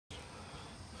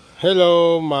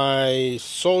Hello, my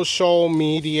social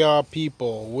media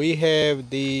people. We have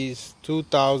this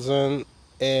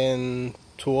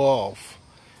 2012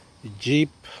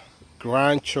 Jeep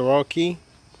Grand Cherokee,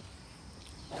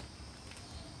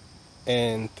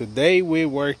 and today we're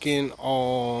working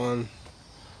on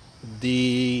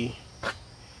the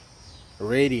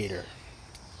radiator.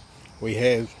 We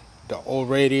have the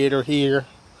old radiator here.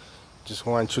 Just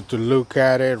want you to look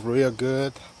at it real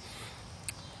good.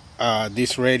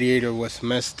 This radiator was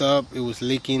messed up. It was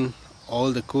leaking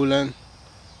all the coolant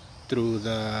through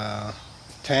the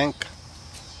tank,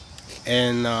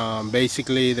 and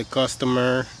basically the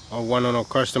customer or one of our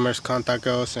customers contact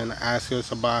us and ask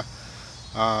us about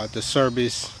the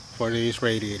service for this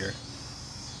radiator.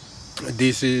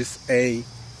 This is a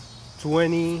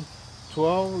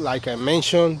 2012, like I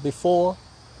mentioned before,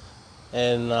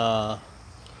 and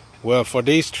well, for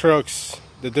these trucks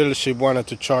the dealership wanted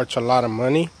to charge a lot of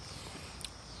money.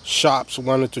 Shops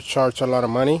wanted to charge a lot of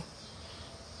money,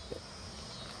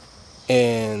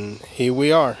 and here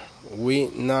we are. We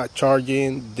not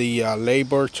charging the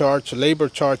labor charge. Labor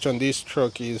charge on this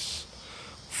truck is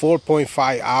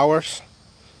 4.5 hours.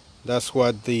 That's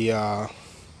what the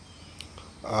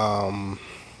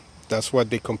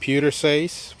computer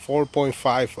says.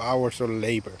 4.5 hours of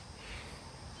labor.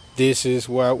 This is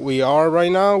what we are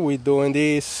right now. We're doing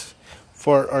this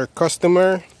for our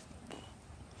customer,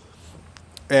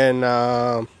 and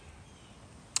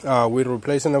we're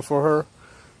replacing it for her,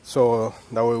 so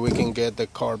that way we can get the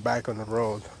car back on the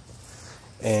road.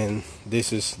 And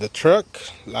this is the truck,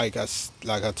 like I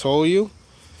told you.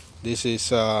 This is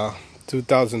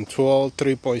 2012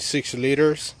 3.6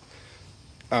 liters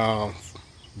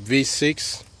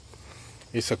V6.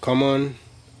 It's a common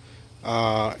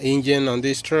engine on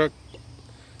this truck.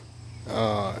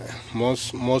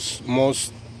 Most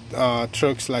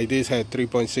trucks like this had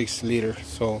 3.6 liters,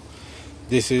 so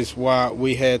this is what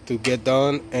we had to get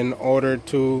done in order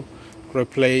to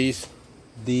replace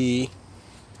the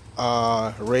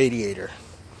radiator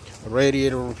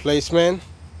replacement.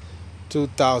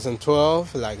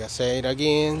 2012, like I said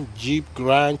again, Jeep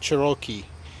Grand Cherokee.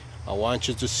 I want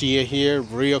you to see it here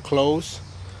real close.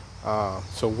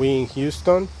 So we in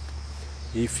Houston.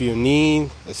 If you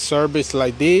need a service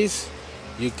like this,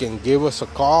 you can give us a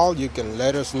call. You can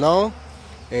let us know,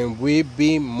 and we'd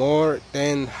be more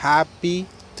than happy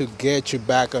to get you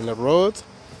back on the road.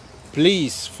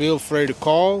 Please feel free to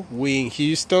call. We in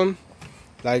Houston,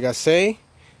 like I say,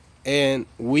 and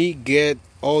we get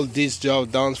all this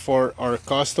job done for our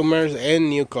customers and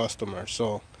new customers.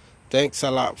 So thanks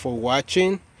a lot for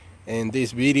watching, and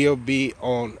this video be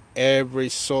on every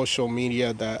social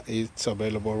media that is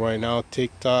available right now: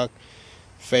 TikTok,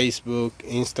 Facebook,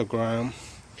 Instagram,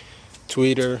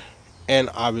 Twitter, and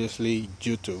obviously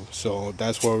YouTube. So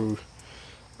that's where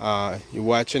you're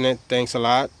watching it. Thanks a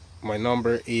lot. My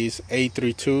number is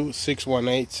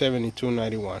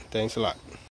 832-618-7291. Thanks a lot.